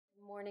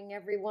Morning,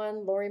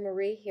 everyone. Lori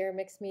Marie here,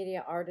 mixed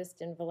media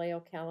artist in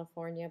Vallejo,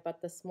 California.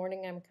 But this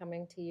morning I'm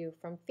coming to you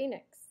from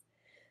Phoenix.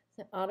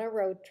 So on a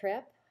road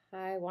trip,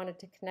 I wanted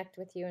to connect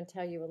with you and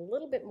tell you a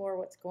little bit more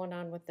what's going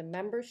on with the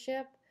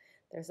membership.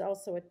 There's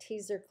also a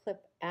teaser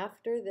clip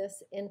after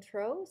this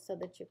intro so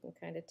that you can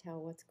kind of tell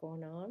what's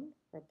going on.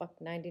 For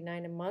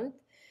 $1.99 a month,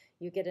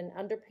 you get an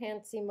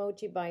underpants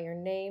emoji by your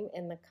name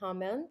in the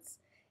comments.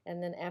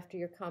 And then after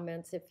your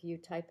comments, if you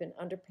type in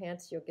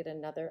underpants, you'll get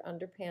another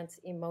underpants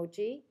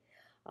emoji.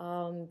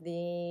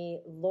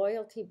 The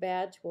loyalty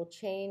badge will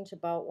change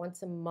about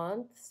once a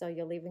month, so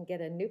you'll even get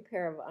a new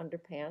pair of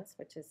underpants,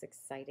 which is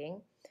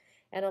exciting.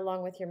 And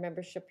along with your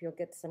membership, you'll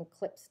get some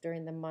clips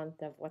during the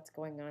month of what's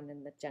going on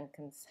in the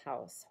Jenkins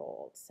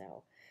household.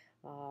 So,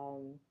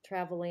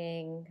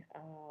 traveling,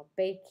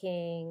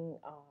 baking,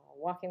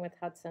 walking with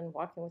Hudson,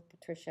 walking with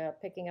Patricia,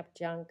 picking up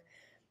junk,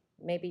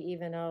 maybe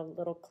even a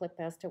little clip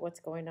as to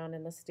what's going on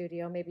in the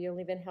studio. Maybe you'll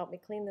even help me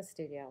clean the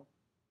studio.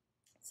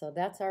 So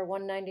that's our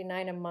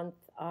 $1.99 a month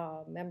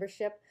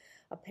membership.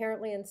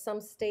 Apparently in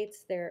some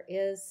states there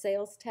is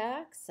sales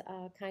tax,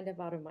 kind of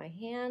out of my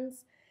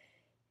hands.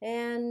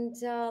 And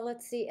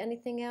let's see,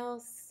 anything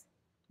else?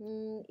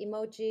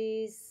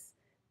 Emojis,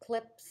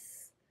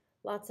 clips,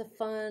 lots of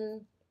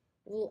fun,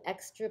 little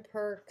extra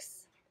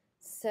perks.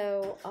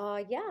 So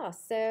yeah,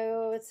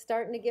 so it's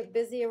starting to get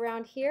busy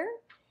around here.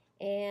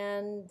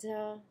 And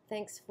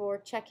thanks for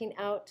checking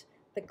out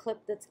the clip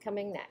that's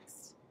coming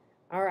next.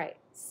 All right,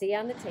 see you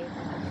on the table.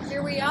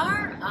 Here we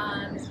are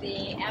on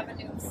the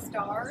Avenue of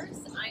Stars.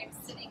 I am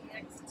sitting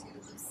next to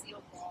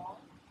Lucille Ball.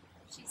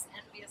 She's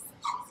envious that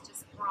she's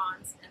just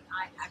bronze and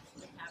I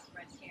actually have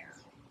red hair.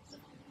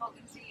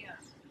 Bougainvillea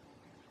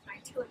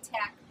trying to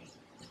attack me.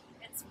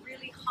 It's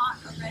really hot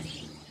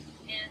already,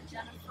 and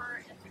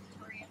Jennifer and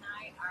Victoria and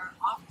I are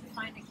off to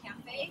find a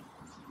cafe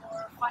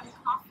for fun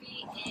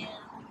coffee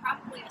and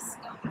probably a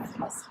scone for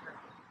the skirt.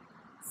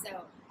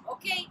 So,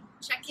 okay,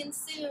 check in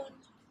soon.